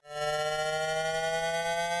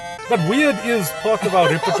But weird is part of our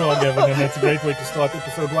repertoire, Gavin, and it's a great way to start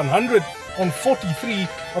episode 143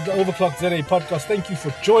 of the Overclock ZA podcast. Thank you for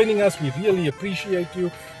joining us. We really appreciate you.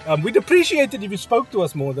 We'd appreciate it if you spoke to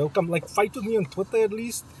us more, though. Come, fight with me on Twitter at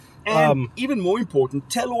least. And even more important,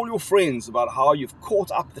 tell all your friends about how you've caught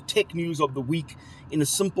up the tech news of the week in a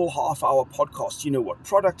simple half-hour podcast. You know what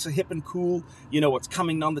products are hip and cool. You know what's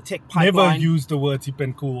coming down the tech pipeline. Never use the words hip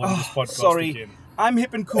and cool on this podcast again. I'm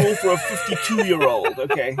hip and cool for a 52-year-old,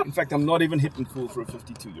 okay? In fact, I'm not even hip and cool for a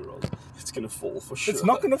 52-year-old. It's going to fall for sure. It's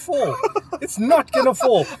not going to fall. It's not going to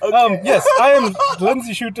fall. Okay. Yes, I am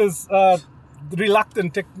Lindsay Shooter's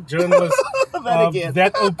reluctant tech journalist.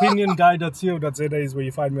 Thatopinionguy.co.za is where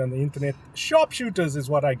you find me on the internet. Sharpshooters is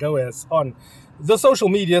what I go as on the social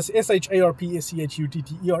medias,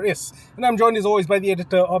 SHARPSCHUTTERS. And I'm joined as always by the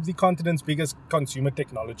editor of the continent's biggest consumer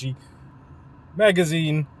technology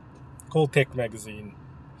magazine, called Tech Magazine.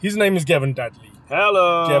 His name is Gavin Dudley.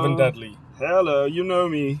 Hello. Gavin Dudley. Hello, you know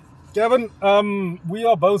me. Gavin, we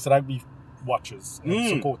are both rugby watchers and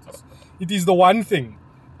supporters. It is the one thing.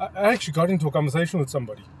 I actually got into a conversation with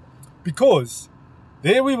somebody because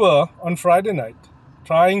there we were on Friday night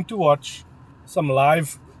trying to watch some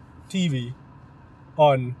live TV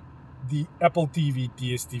on the Apple TV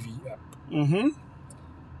DStv app. Mm-hmm.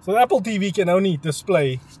 So the Apple TV can only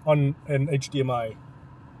display on an HDMI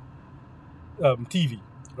TV,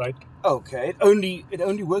 right? Okay, it only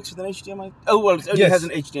works with an HDMI. Oh well, it only has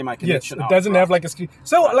an HDMI connection. Yes, it doesn't have like a screen.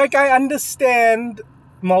 So, I understand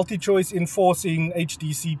MultiChoice enforcing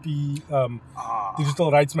HDCP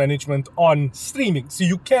digital rights management on streaming. So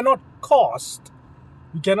you cannot cast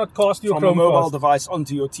your from Chromecast, a mobile device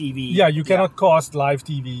onto your TV. Yeah, you cannot cast live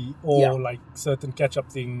TV or certain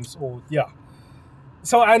catch-up things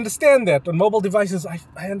So I understand that on mobile devices. I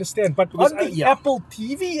understand, but on the Apple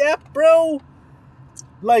TV app, bro.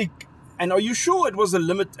 And are you sure it was a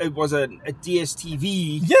limit? It was a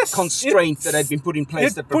DStv constraint that had been put in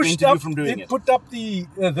place that prevented you from doing it. It put up the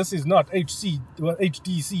this is not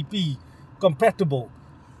HDCP compatible,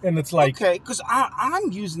 and it's like okay, because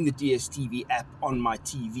I'm using the DStv app on my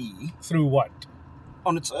TV. Through what?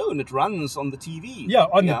 On its own, it runs on the TV. Yeah,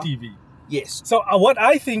 on the TV. Yes. So what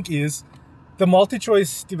I think is the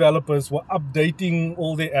MultiChoice developers were updating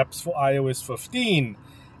all their apps for iOS 15.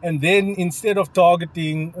 And then instead of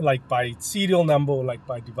targeting by serial number or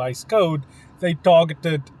by device code, they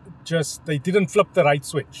targeted they didn't flip the right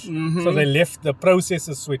switch. Mm-hmm. So they left the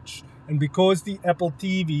processor switch. And because the Apple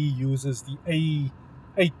TV uses the A8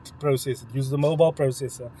 processor, it uses the mobile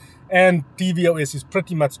processor, and tvOS is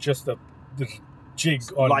pretty much just the jig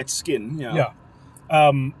on light skin. Yeah.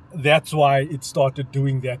 That's why it started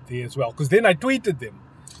doing that there as well. Because then I tweeted them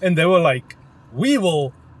and they were like, we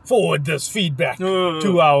will forward this feedback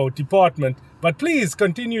to our department, but please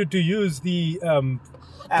continue to use the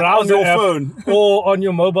browser on your app phone or on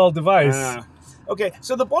your mobile device. Okay,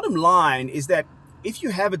 so the bottom line is that if you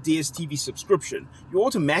have a DStv subscription, you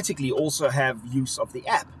automatically also have use of the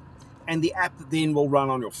app, and the app then will run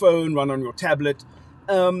on your phone, run on your tablet,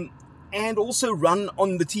 and also run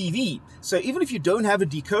on the TV. So even if you don't have a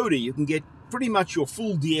decoder, you can get pretty much your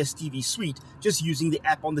full DStv suite just using the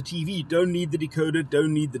app on the TV. Don't need the decoder,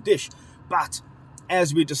 don't need the dish. But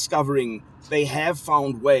as we're discovering, they have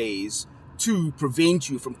found ways to prevent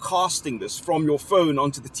you from casting this from your phone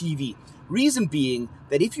onto the TV. Reason being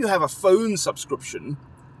that if you have a phone subscription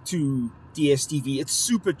to DStv, it's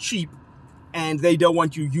super cheap, and they don't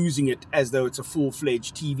want you using it as though it's a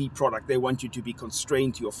full-fledged TV product. They want you to be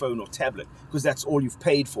constrained to your phone or tablet because that's all you've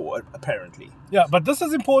paid for, apparently. Yeah, but this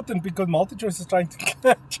is important because MultiChoice is trying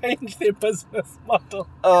to change their business model.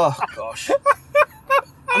 Oh, gosh.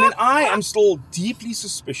 I mean, I am still deeply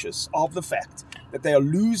suspicious of the fact that they are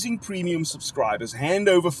losing premium subscribers hand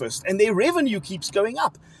over fist, and their revenue keeps going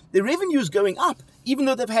up. Their revenue is going up, even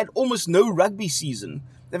though they've had almost no rugby season.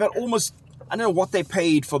 They've had almost... I don't know what they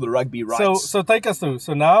paid for the rugby rights. So take us through.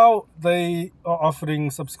 So now they are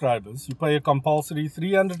offering subscribers. You pay a compulsory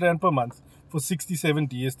 300 Rand per month for 67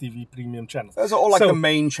 DStv premium channels. Those are all the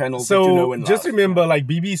main channels that you know and love. Just remember,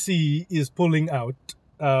 BBC is pulling out.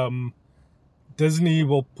 Disney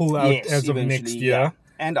will pull out as of next year. Yeah.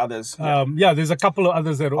 And others. There's a couple of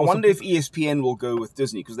others that are also... I wonder if ESPN will go with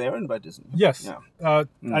Disney because they're owned by Disney. Yes. Yeah. I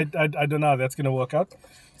don't know how that's going to work out.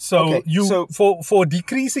 So for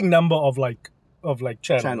decreasing number of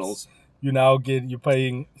channels, you're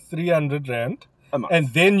paying 300 Rand a month.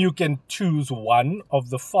 And then you can choose one of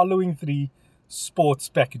the following 3 sports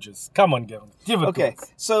packages. Come on, Gavin. Give it Okay, to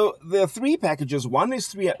us. so there are 3 packages.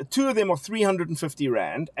 Two of them are 350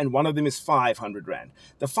 Rand and one of them is 500 Rand.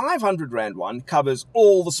 The 500 Rand one covers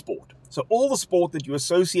all the sport. So all the sport that you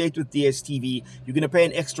associate with DStv, you're going to pay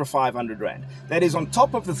an extra 500 Rand. That is on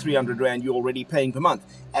top of the 300 Rand you're already paying per month.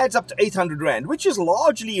 Adds up to 800 Rand, which is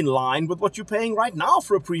largely in line with what you're paying right now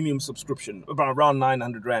for a premium subscription, about around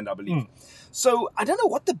 900 Rand, I believe. So I don't know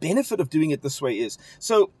what the benefit of doing it this way is.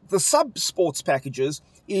 So the sub-sports packages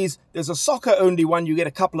is there's a soccer-only one. You get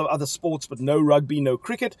a couple of other sports, but no rugby, no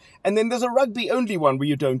cricket. And then there's a rugby-only one where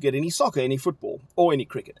you don't get any soccer, any football, or any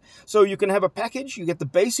cricket. So you can have a package. You get the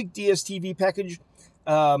basic DStv package.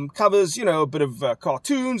 Covers, a bit of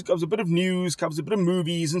cartoons, covers a bit of news, covers a bit of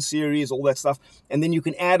movies and series, all that stuff. And then you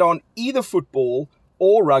can add on either football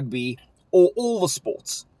or rugby or all the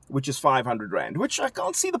sports, which is 500 Rand, which I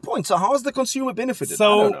can't see the point. So how is the consumer benefited? I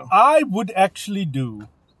don't know. I would actually do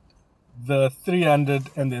the 300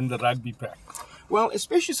 and then the rugby pack. Well,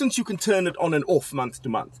 especially since you can turn it on and off month to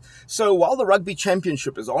month. So while the rugby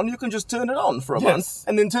championship is on, you can just turn it on for a month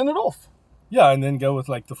and then turn it off. Yeah, and then go with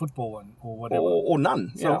like the football one or whatever. Or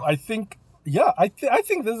none. So I think, I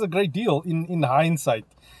think this is a great deal in hindsight.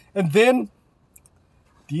 And then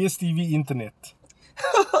DStv Internet.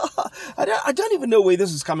 I don't even know where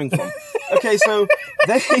this is coming from. Okay, so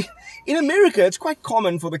in America, it's quite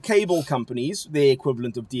common for the cable companies, their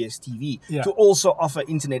equivalent of DStv, to also offer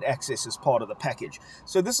internet access as part of the package.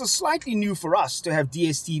 So this is slightly new for us to have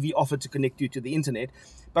DStv offered to connect you to the internet.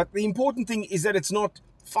 But the important thing is that it's not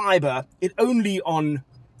fiber, it's only on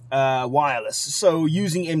wireless, so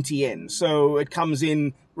using MTN. So it comes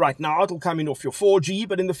in, right now it'll come in off your 4G,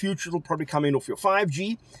 but in the future it'll probably come in off your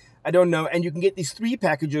 5G. I don't know. And you can get these three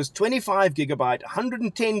packages, 25 gigabyte,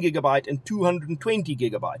 110 gigabyte, and 220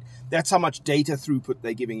 gigabyte. That's how much data throughput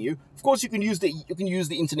they're giving you. Of course, you can use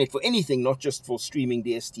the internet for anything, not just for streaming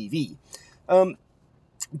DStv.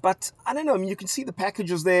 But I don't know. I mean, you can see the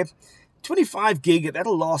packages there. 25 gig,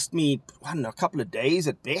 that'll last me, I don't know, a couple of days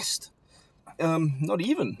at best. Not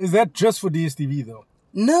even. Is that just for DStv though?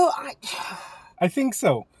 No, I think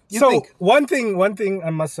so. You think? one thing I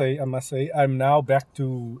must say, I'm now back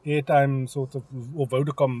to airtime sort of, or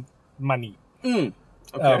Vodacom money. Okay.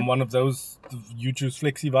 One of those YouTube's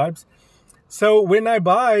flexi vibes. So when I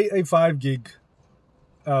buy a 5 gig,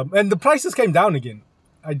 and the prices came down again.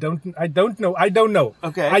 I don't know.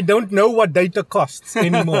 Okay. I don't know what data costs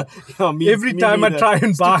anymore. Every time I try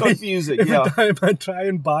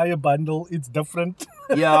and buy a bundle, it's different.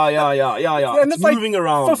 Yeah. And it's moving like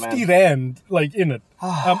around, 50 Rand, like in it.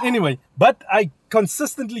 Anyway, but I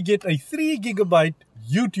consistently get a 3 gigabyte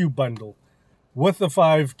YouTube bundle with a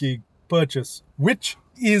 5 gig purchase, which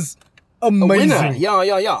is amazing. A winner.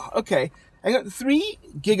 Yeah. Okay. I got 3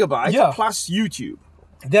 gigabyte plus YouTube.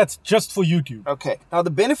 That's just for YouTube. Okay. Now,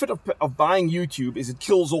 the benefit of buying YouTube is it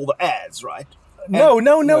kills all the ads, right? No.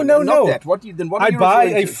 Not that. What are you I buy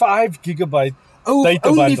a 5 gigabyte data only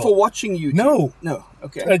bundle. for watching YouTube? No.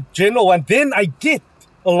 Okay. A general one. Then I get,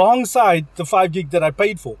 alongside the 5 gig that I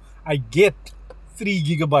paid for, I get 3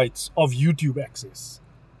 gigabytes of YouTube access.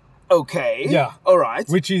 Okay. Yeah. All right.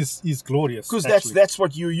 Which is glorious. Because that's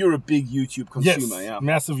what you're a big YouTube consumer. Yes,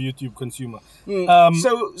 massive YouTube consumer.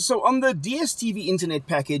 So on the DStv internet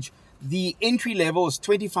package, the entry level is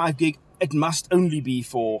 25 gig. It must only be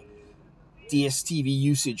for DStv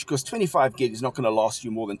usage because 25 gig is not going to last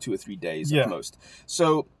you more than 2 or 3 days at most.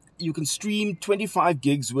 So you can stream 25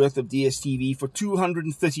 gigs worth of DStv for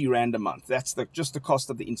 230 Rand a month. That's just the cost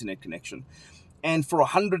of the internet connection. And for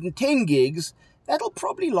 110 gigs, that'll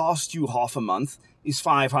probably last you half a month, is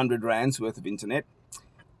 500 Rands worth of internet.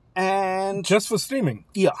 And just for streaming?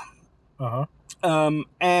 Yeah. Uh-huh.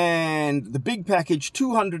 And the big package,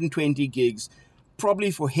 220 gigs, probably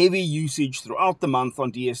for heavy usage throughout the month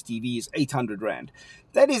on DStv, is 800 Rand.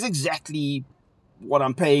 That is exactly what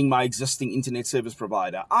I'm paying my existing internet service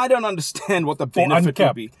provider. I don't understand what the benefit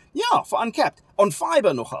would be. Yeah, for uncapped. On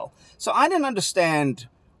fiber nogal. So I don't understand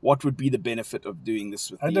what would be the benefit of doing this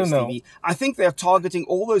with DStv. I don't know. I think they're targeting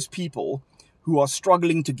all those people who are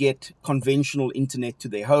struggling to get conventional internet to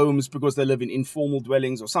their homes because they live in informal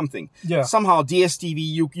dwellings or something. Yeah. Somehow DStv,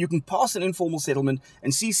 you can pass an informal settlement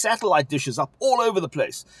and see satellite dishes up all over the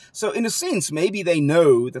place. So in a sense, maybe they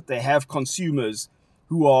know that they have consumers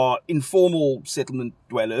who are informal settlement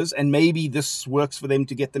dwellers, and maybe this works for them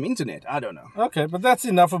to get them internet. I don't know. Okay, but that's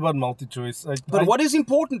enough about MultiChoice. But what is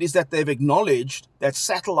important is that they've acknowledged that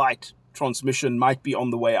satellite transmission might be on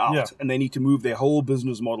the way out, and they need to move their whole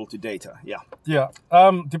business model to data. Yeah.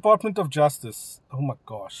 Department of Justice. Oh my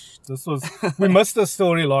gosh, we missed a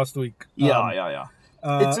story last week. Yeah.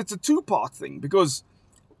 It's a two-part thing because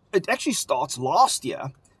it actually starts last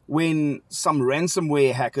year when some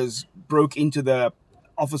ransomware hackers broke into the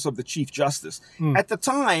Office of the Chief Justice. At the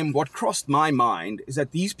time, what crossed my mind is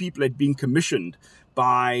that these people had been commissioned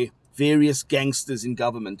by various gangsters in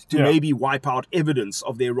government to maybe wipe out evidence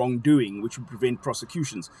of their wrongdoing, which would prevent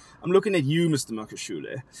prosecutions. I'm looking at you, Mr.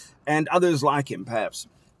 Makashule, and others like him, perhaps.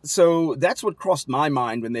 So that's what crossed my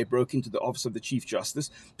mind when they broke into the office of the Chief Justice,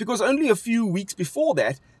 because only a few weeks before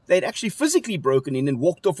that, they'd actually physically broken in and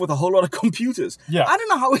walked off with a whole lot of computers. Yeah. I don't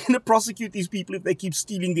know how we're going to prosecute these people if they keep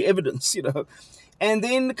stealing the evidence, And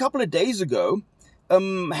then a couple of days ago,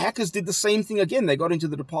 hackers did the same thing again. They got into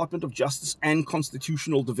the Department of Justice and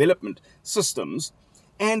Constitutional Development systems,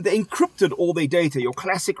 and they encrypted all their data, your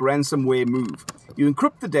classic ransomware move. You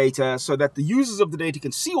encrypt the data so that the users of the data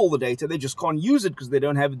can see all the data. They just can't use it because they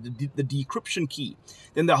don't have the decryption key.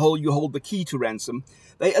 Then you hold the key to ransom.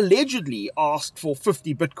 They allegedly asked for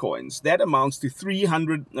 50 bitcoins. That amounts to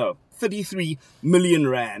 33 million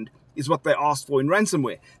rand is what they asked for in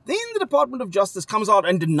ransomware. Then the Department of Justice comes out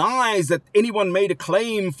and denies that anyone made a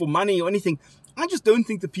claim for money or anything. I just don't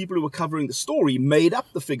think the people who were covering the story made up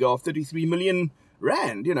the figure of 33 million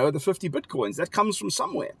rand, the 50 bitcoins. That comes from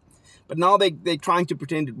somewhere. But now they're trying to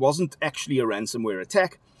pretend it wasn't actually a ransomware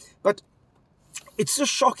attack. But it's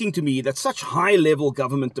just shocking to me that such high-level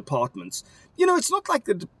government departments, it's not like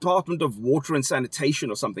the Department of Water and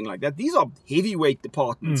Sanitation or something like that. These are heavyweight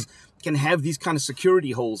departments, can have these kind of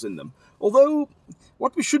security holes in them. Although,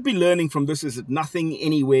 what we should be learning from this is that nothing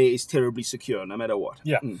anywhere is terribly secure, no matter what.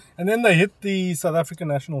 Yeah. And then they hit the South African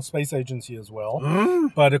National Space Agency as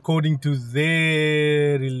well. But according to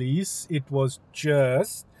their release, it was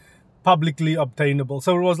just publicly obtainable.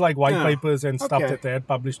 So it was like white papers and stuff that they had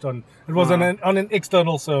published on. It was on an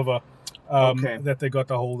external server that they got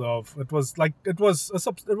a hold of. It was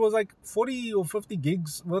like 40 or 50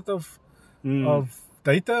 gigs worth of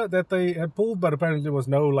data that they had pulled, but apparently there was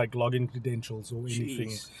no like login credentials or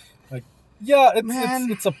anything. Like,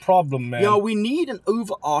 it's a problem, man. Yeah, we need an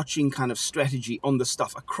overarching kind of strategy on this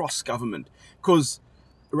stuff across government, because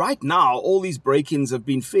right now, all these break-ins have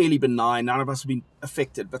been fairly benign. None of us have been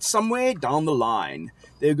affected. But somewhere down the line,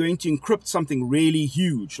 they're going to encrypt something really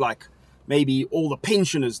huge, like maybe all the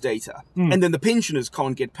pensioners' data. And then the pensioners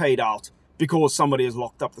can't get paid out because somebody has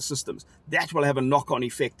locked up the systems. That will have a knock-on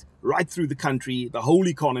effect right through the country, the whole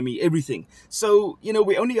economy, everything. So,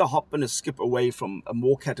 we're only a hop and a skip away from a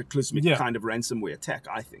more cataclysmic kind of ransomware attack,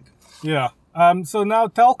 I think. Yeah. So now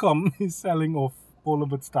Telkom is selling off all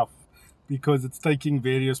of its stuff, because it's taking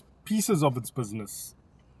various pieces of its business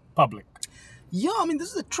public. Yeah, I mean,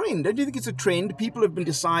 this is a trend. Don't you think it's a trend? People have been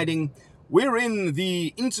deciding, we're in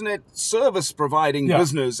the internet service providing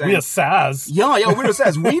business. And we're SaaS. Yeah, we're a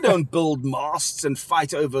SaaS. We don't build masts and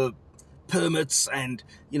fight over permits and,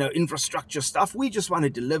 infrastructure stuff. We just want to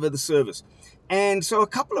deliver the service. And so a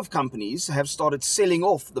couple of companies have started selling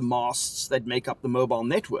off the masts that make up the mobile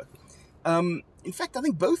network. In fact, I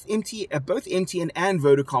think both MTN and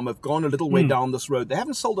Vodacom have gone a little way down this road. They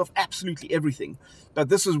haven't sold off absolutely everything, but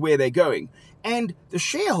this is where they're going. And the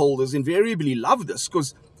shareholders invariably love this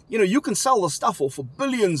because, you can sell the stuff off for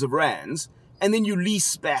billions of rands, and then you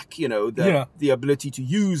lease back, the ability to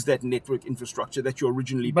use that network infrastructure that you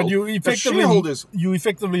originally built. But you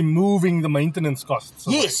effectively moving the maintenance costs.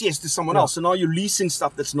 Yes, to someone else. So now you're leasing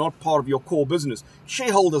stuff that's not part of your core business.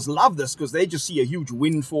 Shareholders love this because they just see a huge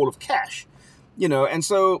windfall of cash. And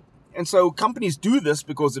so companies do this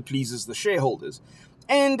because it pleases the shareholders.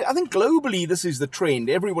 And I think globally, this is the trend.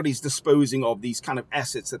 Everybody's disposing of these kind of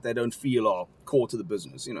assets that they don't feel are core to the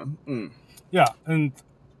business, Yeah, and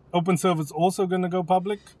OpenServe is also going to go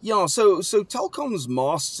public? Yeah, so Telkom's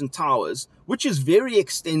masts and towers, which is very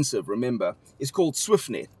extensive, remember, is called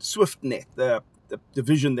SwiftNet, the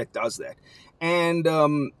division that does that. And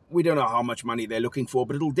we don't know how much money they're looking for,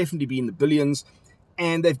 but it'll definitely be in the billions.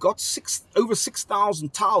 And they've got over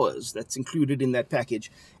 6,000 towers that's included in that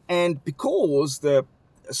package. And because the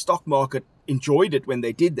stock market enjoyed it when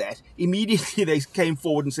they did that, immediately they came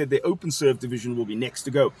forward and said their OpenServe division will be next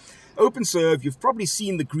to go. OpenServe, you've probably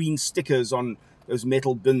seen the green stickers on those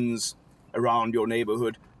metal bins around your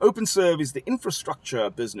neighborhood. OpenServe is the infrastructure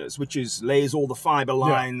business, which lays all the fiber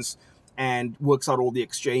lines and works out all the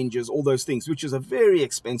exchanges, all those things, which is a very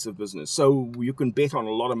expensive business. So you can bet on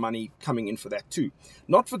a lot of money coming in for that too.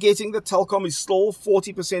 Not forgetting that Telkom is still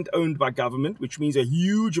 40% owned by government, which means a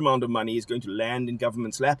huge amount of money is going to land in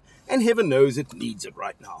government's lap, and heaven knows it needs it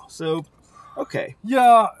right now. So, okay.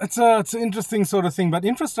 Yeah, it's an interesting sort of thing, but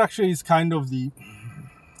infrastructure is kind of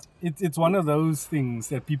it's one of those things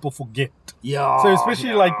that people forget. Yeah. So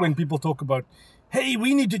especially like when people talk about, hey,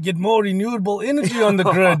 we need to get more renewable energy on the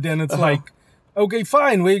grid. And it's like, Okay,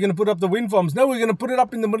 fine. Where are you going to put up the wind farms? No, we're going to put it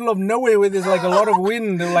up in the middle of nowhere where there's like a lot of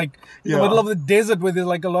wind, or like in the middle of the desert where there's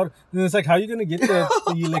like a lot. And it's like, how are you going to get the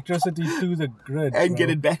electricity to the grid and get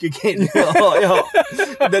it back again?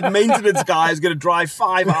 That maintenance guy is going to drive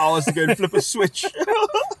 5 hours to go and flip a switch.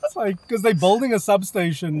 It's like, because they're building a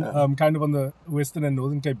substation kind of on the Western and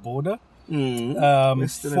Northern Cape border.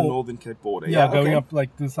 Western and Northern Cape border. Yeah, going up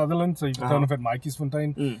like to Sutherland, so you can turn off at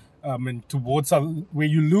Mikey'sfontein, and towards where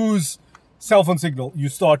you lose cell phone signal, you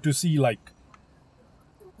start to see like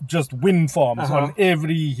just wind farms on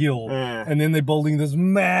every hill, and then they're building this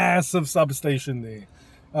massive substation there.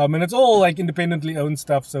 And it's all like independently owned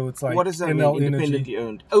stuff, so it's like, what does that NL mean, independently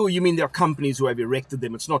owned? Oh, you mean there are companies who have erected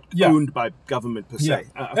them? It's not owned by government per se.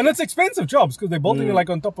 And it's expensive jobs because they're building it like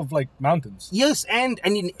on top of like mountains. Yes, and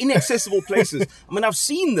in inaccessible places. I mean, I've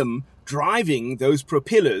seen them driving those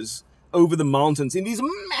propellers over the mountains in these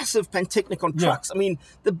massive Pantechnicon trucks. I mean,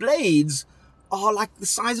 the blades are like the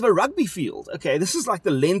size of a rugby field. Okay, this is like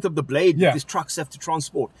the length of the blade that these trucks have to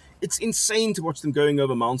transport. It's insane to watch them going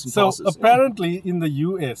over mountain passes. So apparently in the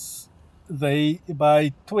US, by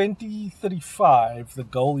 2035, the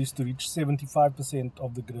goal is to reach 75%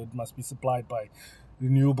 of the grid must be supplied by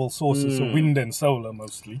renewable sources, so wind and solar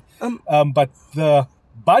mostly. But the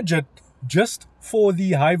budget just for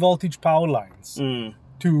the high voltage power lines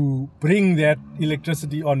to bring that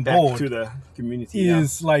electricity on back board to the community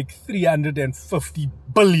is like $350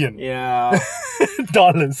 billion.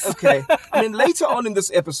 Dollars. Okay. I mean, later on in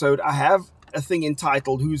this episode, I have a thing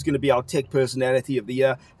entitled "Who's going to be our tech personality of the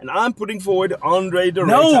year?" and I'm putting forward Andre De Ruyter.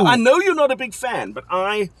 No. I know you're not a big fan, but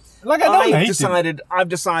I've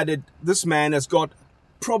decided this man has got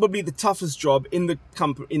probably the toughest job in the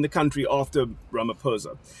country after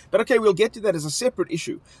Ramaphosa. But okay, we'll get to that as a separate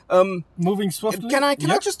issue. Moving swiftly. Can I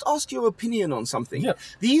just ask your opinion on something? Yeah.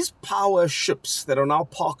 These power ships that are now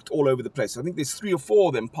parked all over the place. I think there's 3 or 4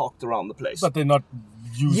 of them parked around the place. But they're not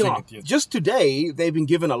using it yet. Just today, they've been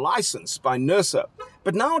given a license by NERSA.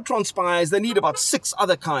 But now it transpires they need about 6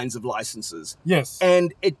 other kinds of licenses. Yes.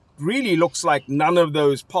 And it really looks like none of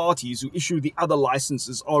those parties who issue the other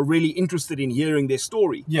licenses are really interested in hearing their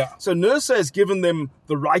story. Yeah. So NERSA has given them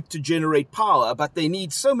the right to generate power, but they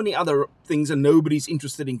need so many other things and nobody's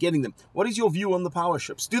interested in getting them. What is your view on the power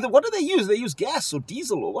ships? What do they use? They use gas or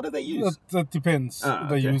diesel, or what do they use? That depends.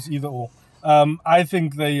 They use either or. I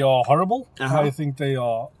think they are horrible. I think they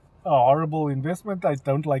are a horrible investment. I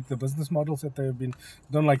don't like the business models that they have been.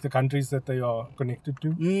 Don't like the countries that they are connected to.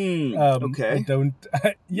 Okay. I don't.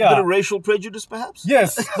 Bit of racial prejudice, perhaps.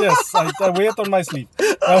 Yes. I wear it on my sleeve.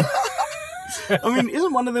 I mean,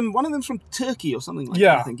 isn't one of them from Turkey or something like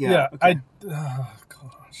that? I think. Yeah. Okay.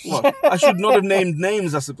 What? I should not have named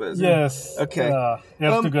names, I suppose. Yes. Okay.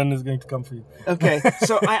 Erdogan is going to come for you. Okay.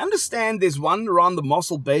 So I understand there's one around the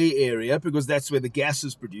Mossel Bay area because that's where the gas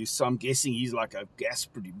is produced. So I'm guessing he's like a gas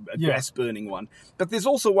burning one. But there's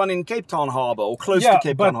also one in Cape Town Harbour or close to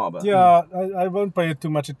Cape Town Harbour. Yeah, I won't pay it too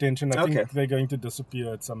much attention. I think they're going to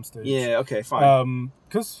disappear at some stage. Yeah. Okay. Fine.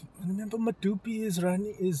 Because remember, Madupi is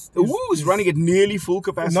running running at nearly full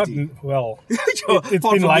capacity. It's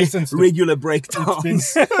been licensed. Regular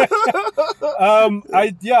breakdowns.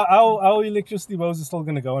 Our electricity woes is still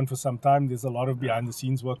going to go on for some time. There's a lot of behind the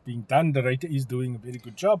scenes work being done. The rater is doing a very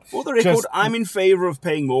good job. For the record, I'm in favor of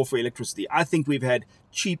paying more for electricity. I think we've had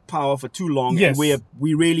cheap power for too long, and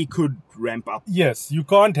we really could ramp up. Yes, you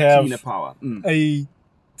can't have cleaner power. A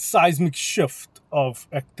seismic shift of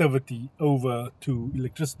activity over to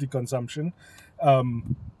electricity consumption,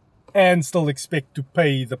 and still expect to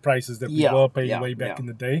pay the prices that we were paying way back in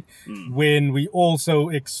the day, when we also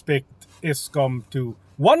expect Eskom to...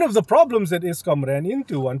 One of the problems that Eskom ran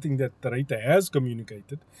into, one thing that the rater has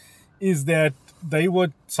communicated, is that they were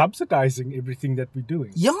subsidizing everything that we're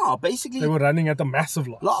doing. Yeah, basically. They were running at a massive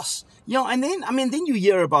loss. Yeah, and then you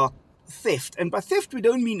hear about theft. And by theft, we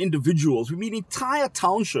don't mean individuals. We mean entire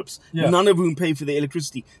townships, none of whom pay for their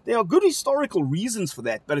electricity. There are good historical reasons for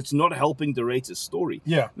that, but it's not helping the rater's story.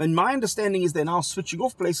 Yeah. And my understanding is they're now switching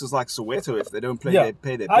off places like Soweto if they don't pay their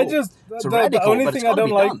bill. The only thing I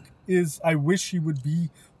don't like is I wish he would be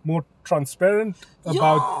more transparent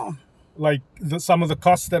about some of the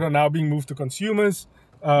costs that are now being moved to consumers,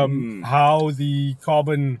 how the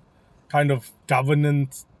carbon kind of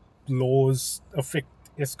governance laws affect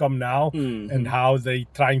Eskom now, and how they're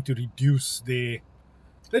trying to reduce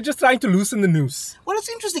they're just trying to loosen the noose. Well, it's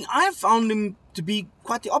interesting. I found him to be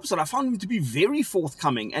quite the opposite. I found him to be very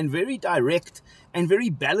forthcoming and very direct and very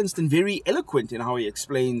balanced and very eloquent in how he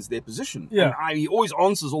explains their position. Yeah, and he always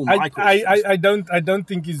answers all my questions. I don't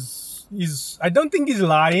think he's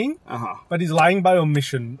lying, but he's lying by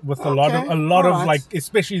omission with a lot of like,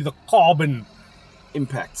 especially the carbon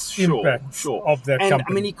impacts sure of that company.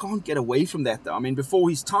 I mean, he can't get away from that, though. I mean, before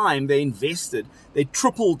his time, they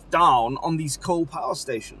tripled down on these coal power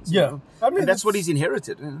stations. Yeah. You know? I mean, and that's what he's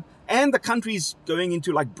inherited. You know? And the country's going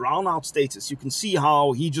into like brownout status. You can see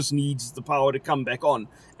how he just needs the power to come back on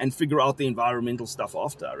and figure out the environmental stuff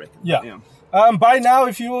after, I reckon. Yeah. By now,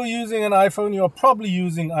 if you're using an iPhone, you're probably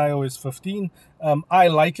using iOS 15. I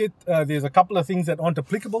like it. There's a couple of things that aren't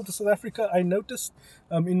applicable to South Africa, I noticed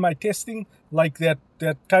in my testing, like that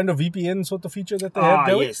kind of VPN sort of feature that they have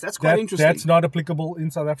going. Yes, that's quite interesting. That's not applicable in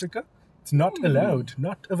South Africa. It's not allowed,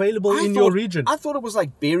 not available in your region. I thought it was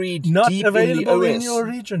like buried not deep available in the OS. in your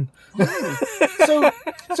region.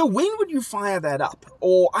 So when would you fire that up?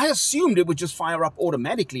 Or I assumed it would just fire up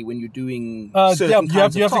automatically when you're doing certain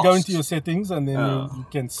kinds you have of to go tasks. into your settings and then you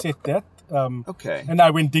can set that. Okay. And I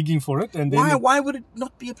went digging for it. And then why would it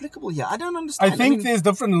not be applicable here? I don't understand. I think there's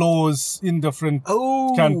different laws in different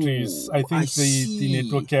countries. I think see. the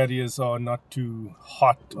network carriers are not too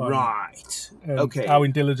hot on Right. Okay. our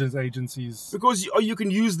intelligence agencies. Because you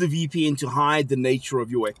can use the VPN to hide the nature of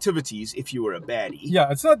your activities if you were a baddie.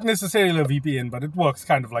 Yeah, it's not necessarily a VPN, but it works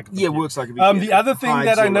kind of like a VPN. Yeah, it works like a VPN. The other thing Hides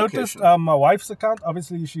that I your noticed, location. my wife's account,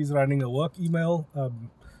 obviously she's running a work email.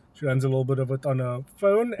 She runs a little bit of it on her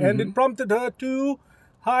phone, and it prompted her to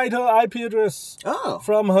hide her IP address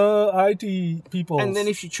from her IT people. And then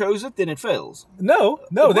if she chose it, then it fails. No,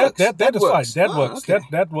 It works. that is works. fine. That works. Okay.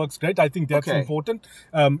 That works great. I think that's Okay. important.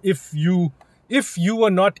 If you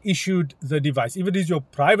were not issued the device, if it is your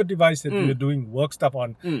private device that you're doing work stuff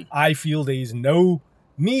on, I feel there is no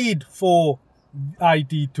need for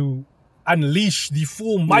IT to unleash the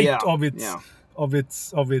full might of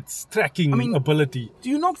its tracking ability. Do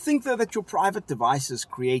you not think, though, that your private devices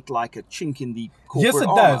create like a chink in the corporate Yes, it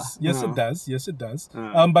armor? does. Yes, it does.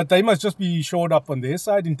 But they must just be shored up on their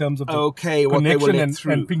side in terms of the what they will connection let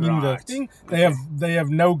through. and pinging the Right. thing. They have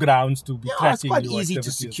no grounds to be Yeah, it's tracking quite your easy to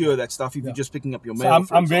activities. secure that stuff if you're just picking up your So mail.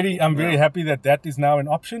 I'm very happy that is now an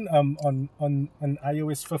option on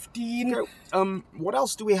iOS 15. What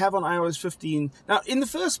else do we have on iOS 15? Now, in the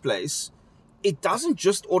first place, it doesn't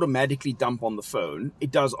just automatically dump on the phone.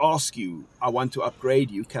 It does ask you, I want to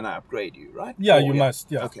upgrade you. Can I upgrade you, right? Yeah, you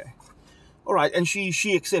must. Yeah. Okay. All right. And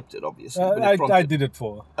she accepted, obviously. when it I prompted. did it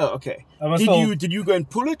for her. Oh, okay. Did you go and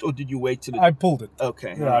pull it, or did you wait till it... I pulled it.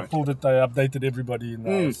 Okay. Yeah, I pulled it. I updated everybody in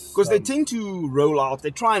the house. Because they tend to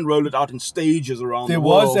they try and roll it out in stages around the There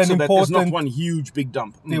world was so an that there's not important- one huge big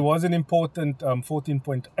dump. There was an important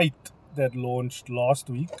 14.8 that launched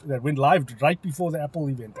last week that went live right before the Apple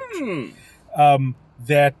event, actually.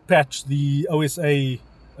 That patched the OSA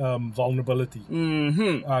vulnerability.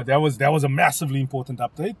 That was a massively important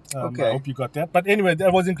update. Okay. I hope you got that. But anyway,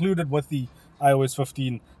 that was included with the iOS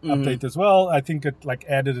 15 update as well. I think it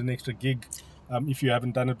added an extra gig if you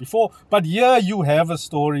haven't done it before. But here you have a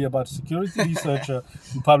story about a security researcher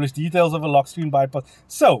who published details of a lock screen bypass.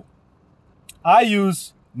 So, I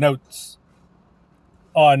use Notes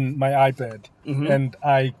on my iPad, and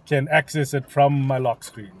I can access it from my lock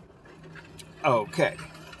screen. Okay.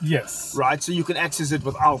 Yes. Right, so you can access it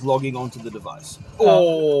without logging onto the device.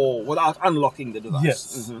 Or without unlocking the device.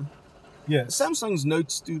 Yes. Yes. Samsung's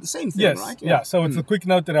Notes do the same thing, Yes. right? Yeah. So it's a quick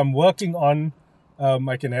note that I'm working on.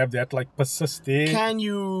 I can have that persist there. Can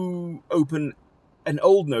you open an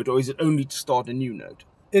old note, or is it only to start a new note?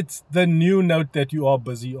 It's the new note that you are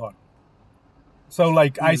busy on. So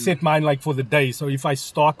I set mine for the day. So if I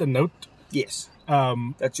start a note, Yes.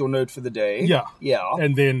 That's your note for the day. Yeah. Yeah.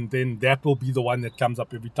 And then that will be the one that comes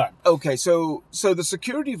up every time. Okay, so the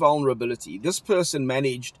security vulnerability, this person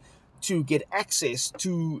managed to get access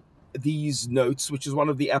to these notes, which is one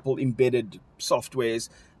of the Apple embedded softwares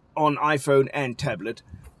on iPhone and tablet,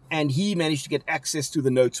 and he managed to get access to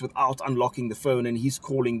the notes without unlocking the phone, and he's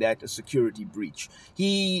calling that a security breach.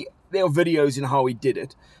 There are videos in how he did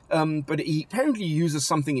it, but he apparently uses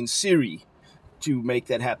something in Siri to make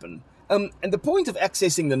that happen. And the point of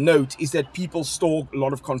accessing the note is that people store a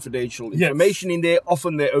lot of confidential information in there,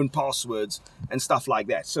 often their own passwords and stuff like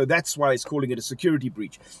that. So that's why he's calling it a security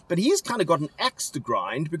breach. But he's kind of got an axe to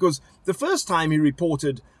grind, because the first time he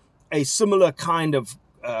reported a similar kind of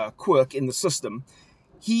quirk in the system,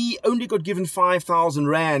 he only got given 5,000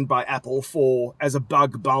 Rand by Apple as a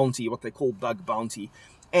bug bounty, what they call bug bounty.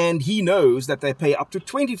 And he knows that they pay up to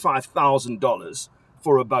 $25,000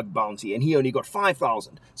 for a bug bounty, and he only got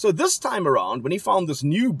 5,000. So this time around, when he found this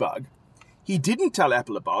new bug, he didn't tell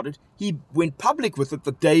Apple about it. He went public with it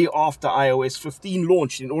the day after iOS 15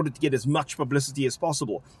 launched in order to get as much publicity as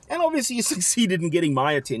possible. And obviously he succeeded in getting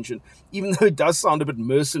my attention, even though it does sound a bit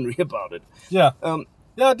mercenary about it. Yeah.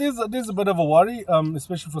 It is a bit of a worry,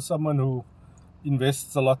 especially for someone who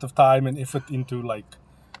invests a lot of time and effort into like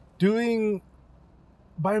doing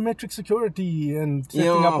biometric security and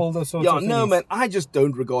setting up all those sorts of things. No, man, I just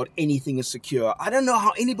don't regard anything as secure. I don't know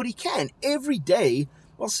how anybody can. Every day,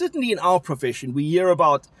 well, certainly in our profession, we hear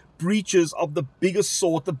about breaches of the biggest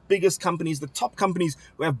sort, the biggest companies, the top companies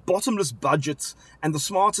who have bottomless budgets, and the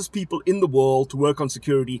smartest people in the world to work on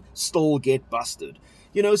security still get busted.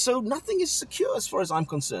 You know, so nothing is secure as far as I'm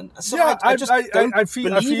concerned. So yeah, I just don't I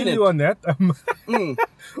feel you on that. you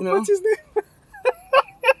know? What's his name?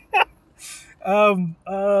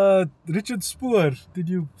 Richard Spoor. Did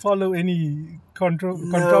you follow any controversy?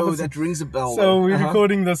 No, that rings a bell. So we're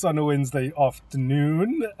recording this on a Wednesday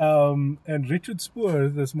afternoon, and Richard Spoor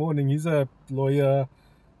this morning, he's a lawyer,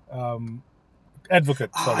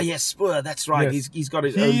 advocate. Sorry. Yes, Spoor, that's right. Yes. He's got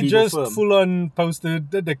his own He legal just firm. full on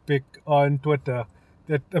posted the dick pic on Twitter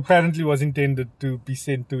that apparently was intended to be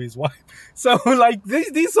sent to his wife. So, like,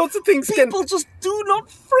 these sorts of things People just do not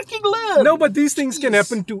freaking learn. No, but these things can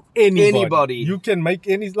happen to anybody. You can make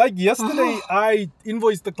any... Like, yesterday, I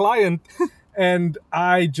invoiced the client, and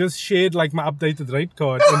I just shared, like, my updated rate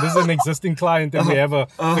card. And this is an existing client, and we have a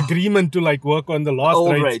agreement to, like, work on the last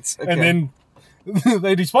Old rates. rates, okay. And then...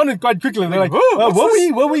 they responded quite quickly. They're like,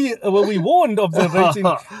 were we warned of the rating?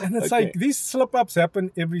 And it's like, these slip-ups happen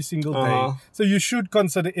every single day. So you should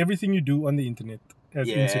consider everything you do on the internet as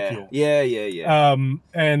insecure. Yeah.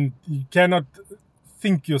 And you cannot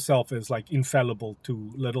think yourself as like infallible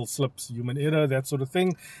to little slips, human error, that sort of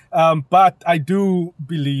thing. But I do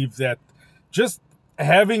believe that just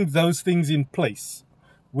having those things in place,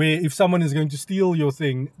 where if someone is going to steal your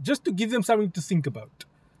thing, just to give them something to think about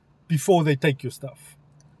before they take your stuff.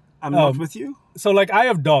 I'm not with you. So, like, I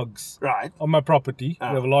have dogs Right. on my property. We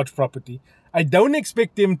have a large property. I don't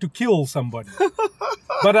expect them to kill somebody.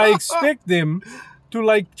 But I expect them to,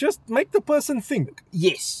 like, just make the person think.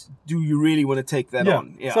 Yes. Do you really want to take that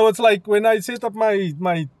on? Yeah. So it's like when I set up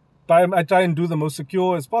my I try and do the most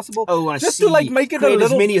secure as possible. Oh, I just see. to, like, make it Create a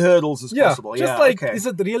little... as many hurdles as possible. Just yeah, like, okay. is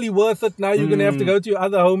it really worth it? Now you're going to have to go to your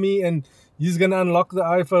other homie and he's going to unlock the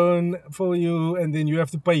iPhone for you, and then you have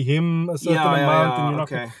to pay him a certain amount, and you're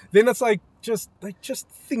not. okay. Then it's like just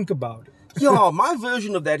think about it. Yeah, my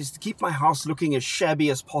version of that is to keep my house looking as shabby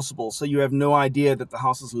as possible, so you have no idea that the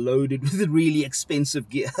house is loaded with really expensive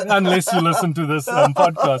gear. Unless you listen to this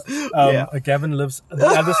podcast. Gavin lives on the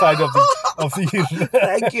other side of the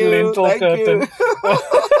Thank you. lentil Thank curtain. you.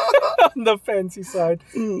 On the fancy side.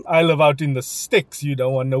 I live out in the sticks. You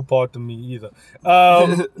don't want no part of me either.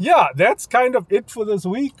 That's kind of it for this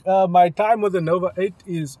week. My time with the Nova 8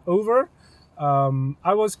 is over.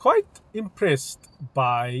 I was quite impressed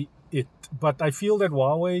by it, but I feel that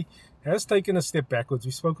Huawei has taken a step backwards.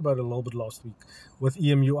 We spoke about it a little bit last week with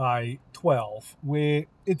EMUI 12, where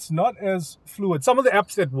it's not as fluid. Some of the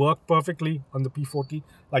apps that work perfectly on the P40,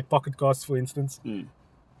 like Pocket Casts, for instance,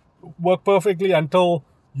 work perfectly until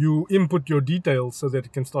you input your details so that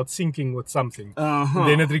it can start syncing with something.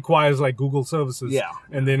 Then it requires like Google services.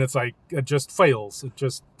 And then it's like, it just fails.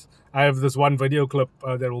 I have this one video clip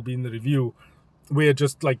that will be in the review where it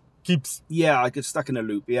just like keeps... Yeah, I get stuck in a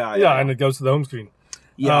loop. Yeah, and it goes to the home screen.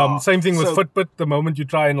 Same thing with Fitbit. The moment you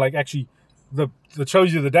try and like actually... It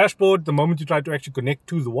shows you the dashboard. The moment you try to actually connect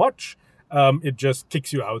to the watch, it just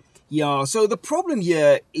kicks you out. Yeah, so the problem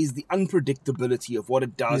here is the unpredictability of what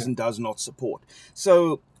it does and does not support.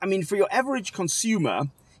 So, I mean, for your average consumer,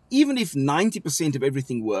 even if 90% of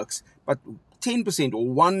everything works, but 10% or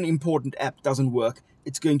one important app doesn't work,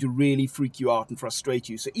 it's going to really freak you out and frustrate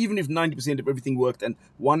you. So even if 90% of everything worked and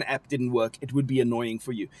one app didn't work, it would be annoying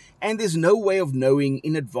for you. And there's no way of knowing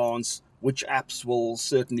in advance which apps will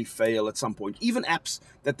certainly fail at some point. Even apps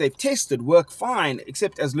that they've tested work fine,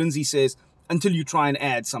 except, as Lindsay says, until you try and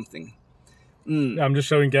add something. I'm just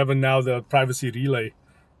showing Gavin now the privacy relay,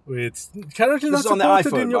 where it's currently not on the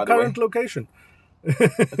supported iPhone, in your by the way. current location.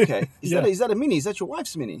 Okay. Is that a mini? Is that your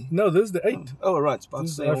wife's mini? No, this is the 8. Oh, right. It's about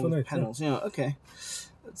This to is say the all iPhone the 8, panels. Yeah, okay.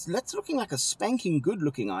 That's looking like a spanking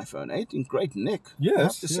good-looking iPhone 8 in great nick. Yes, I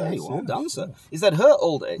have to say. yes, Well yes, done, sir. yes. Is that her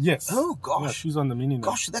old 8? Yes. Oh, Yeah, gosh. she's on the mini now.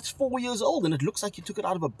 Gosh, that's 4 years old, and it looks like you took it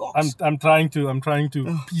out of a box. I'm trying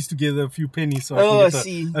to piece together a few pennies so I I can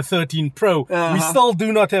see. get a 13 Pro. We still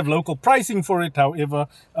do not have local pricing for it, however,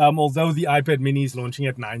 although the iPad mini is launching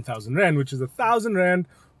at 9,000 Rand, which is 1,000 Rand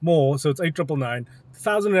more, so it's 8,999,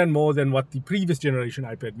 1,000 Rand more than what the previous generation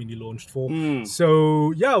iPad mini launched for.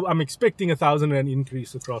 So yeah, I'm expecting 1,000 Rand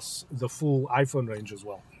increase across the full iPhone range as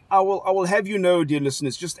well. I will have you know, dear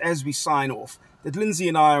listeners, just as we sign off, that Lindsay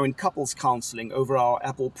and I are in couples counseling over our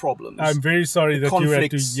Apple problems. I'm very sorry that you had to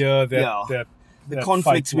conflicts, hear that the that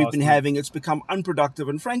conflicts fight we've last been week. having. It's become unproductive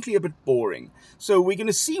and frankly a bit boring. So we're going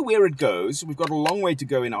to see where it goes. We've got a long way to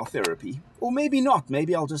go in our therapy. Or maybe not.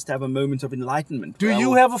 Maybe I'll just have a moment of enlightenment. Do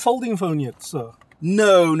you have a folding phone yet, sir?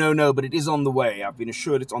 No, but it is on the way. I've been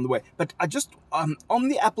assured it's on the way. But I just, on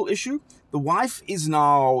the Apple issue, the wife is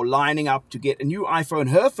now lining up to get a new iPhone.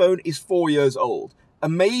 Her phone is 4 years old.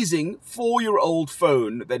 Amazing 4-year-old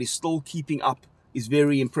phone that is still keeping up is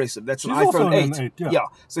very impressive. That's an She's also iPhone on 8. an 8, yeah.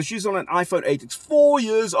 So she's on an iPhone 8. It's 4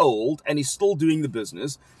 years old and is still doing the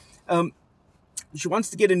business. She wants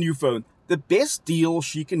to get a new phone. The best deal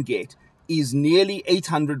she can get is nearly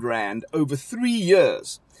 800 Rand over 3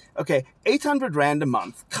 years. Okay, 800 Rand a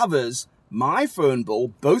month covers my phone bill,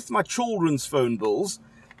 both my children's phone bills,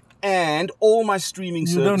 and all my streaming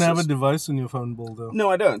services. You don't have a device in your phone bill, though. No,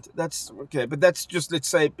 I don't. That's okay, but that's just, let's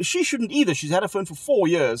say, she shouldn't either. She's had a phone for 4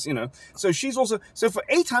 years, So she's also, so for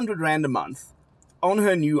 800 Rand a month on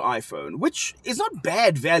her new iPhone, which is not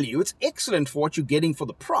bad value. It's excellent for what you're getting for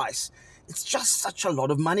the price. It's just such a lot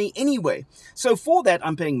of money anyway. So for that,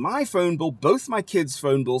 I'm paying my phone bill, both my kids'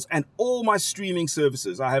 phone bills, and all my streaming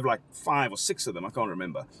services. I have like 5 or 6 of them. I can't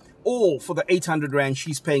remember. All for the 800 Rand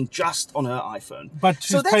she's paying just on her iPhone. But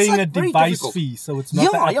she's so that's paying like a very device difficult. fee, so it's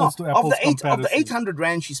not the apples to apples comparison. Of the 800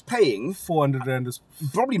 Rand she's paying, 400 Rand is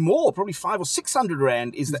probably more, probably 500 or 600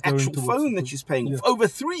 Rand is the going actual towards phone the- that she's paying yeah. over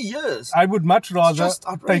 3 years. I would much rather just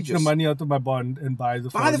take outrageous. the money out of my bond and buy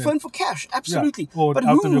the phone. Buy the phone for cash, absolutely. Yeah, or But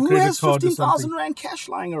out of your who credit has card or 15,000 something. Rand cash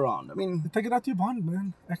lying around? I mean, Take it out your bond,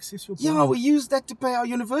 man. Access your bond. yeah, we use that to pay our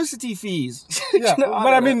university fees. Yeah, You know,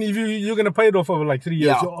 but I don't know. mean, if you're going to pay it off over like 3 years,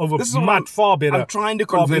 Yeah. you're over This is what much far better. I'm trying to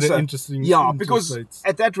far convince better her. interesting Yeah, interest because rates.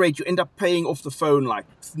 at that rate you end up paying off the phone like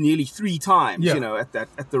nearly 3 times. Yeah.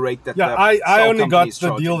 At the rate that. Yeah, the I cell only got company is the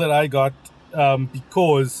charging. deal that I got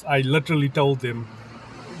because I literally told them,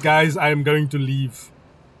 guys, I am going to leave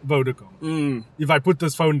Vodacom. If I put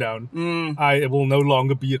this phone down, I will no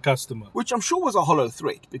longer be a customer. Which I'm sure was a hollow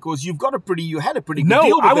threat because you had a pretty good No,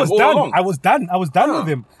 deal with I them was all done. along. I was done with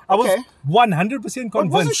him. I was okay. 100% But wasn't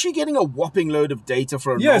convinced. she getting a whopping load of data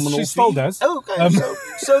for a Yes, nominal she fee? still does. Oh, okay,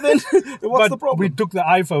 so then what's But the problem? we took the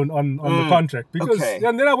iPhone on the contract because, Okay.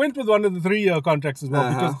 and then I went with one of the 3-year contracts as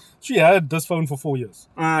well because she had this phone for 4 years.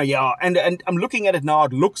 Yeah, and I'm looking at it now.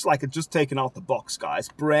 It looks like it's just taken out the box, guys.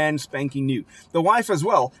 Brand spanking new. The wife as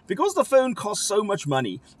well. Because the phone costs so much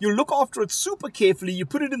money, you look after it super carefully. You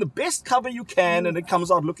put it in the best cover you can, and it comes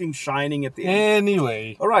out looking shining at the end.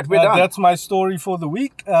 Anyway, All right, we're done. That's my story for the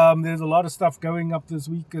week. There's a lot of stuff going up this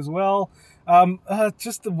week as well.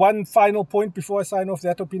 Just one final point before I sign off.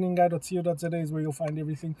 Thatopinionguy.co.za is where you'll find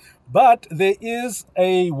everything. But there is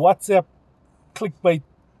a WhatsApp clickbait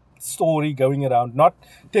story going around, not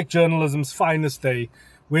tech journalism's finest day,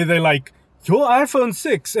 where they're like, your iPhone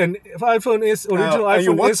 6 and iPhone S, original and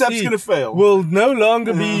your iPhone WhatsApp's SE gonna fail. will no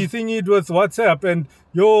longer be thingied with WhatsApp and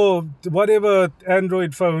your whatever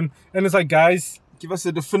Android phone. And it's like, guys, Give us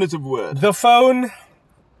a definitive word. the phone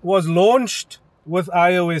was launched with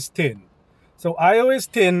iOS 10. So iOS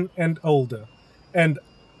 10 and older. And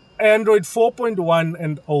Android 4.1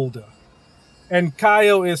 and older. And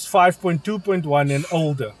KaiOS 5.2.1 and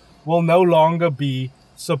older will no longer be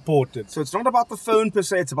supported. So it's not about the phone per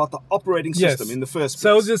se, it's about the operating system in the first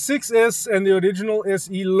So place. the 6S and the original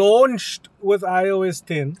SE launched with iOS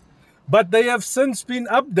 10, but they have since been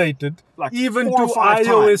updated Like even 4 or to 5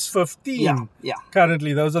 iOS times. 15. Yeah.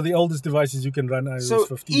 Currently, those are the oldest devices you can run iOS So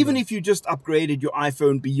 15. even on. if you just upgraded your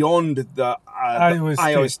iPhone beyond the iOS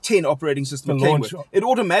iOS 10 operating system The it came launch- with, it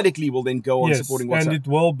automatically will then go on yes, supporting WhatsApp. and it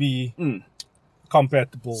will be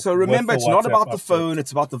compatible. So remember, with it's the not WhatsApp about the update. phone,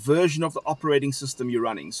 it's about the version of the operating system you're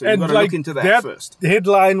running. So you've And got to like look into that first. The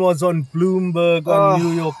headline was on Bloomberg, on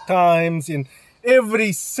New York Times, in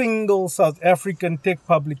every single South African tech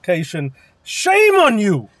publication. Shame on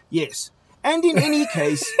you! Yes. And in any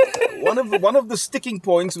case, one of the sticking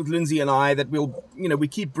points with Lindsay and I that we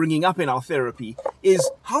keep bringing up in our therapy is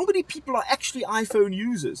how many people are actually iPhone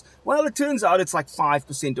users. Well, it turns out it's like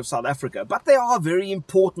 5% of South Africa, but they are a very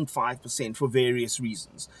important 5% for various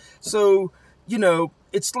reasons. So,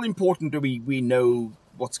 it's still important that we know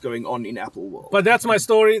what's going on in Apple world. But that's my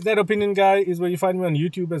story. That Opinion Guy is where you find me on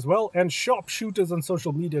YouTube as well, and Sharpshooters on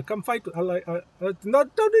social media. Come fight. Don't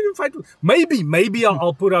even fight. Maybe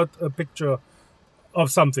I'll put out a picture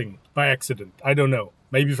of something by accident. I don't know.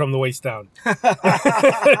 Maybe from the waist down.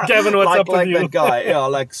 Kevin, what's up with you? Like that guy, yeah,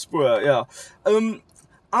 like Spur, yeah.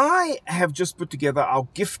 I have just put together our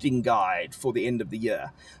gifting guide for the end of the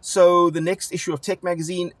year. So the next issue of Tech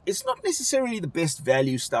Magazine is not necessarily the best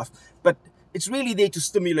value stuff, but it's really there to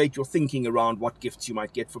stimulate your thinking around what gifts you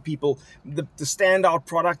might get for people. The standout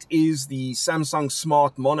product is the Samsung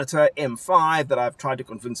Smart Monitor M5 that I've tried to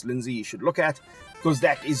convince Lindsay you should look at, because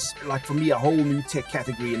that is, like, for me, a whole new tech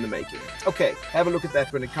category in the making. Okay, have a look at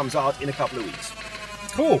that when it comes out in a couple of weeks.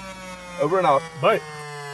 Cool. Over and out. Bye.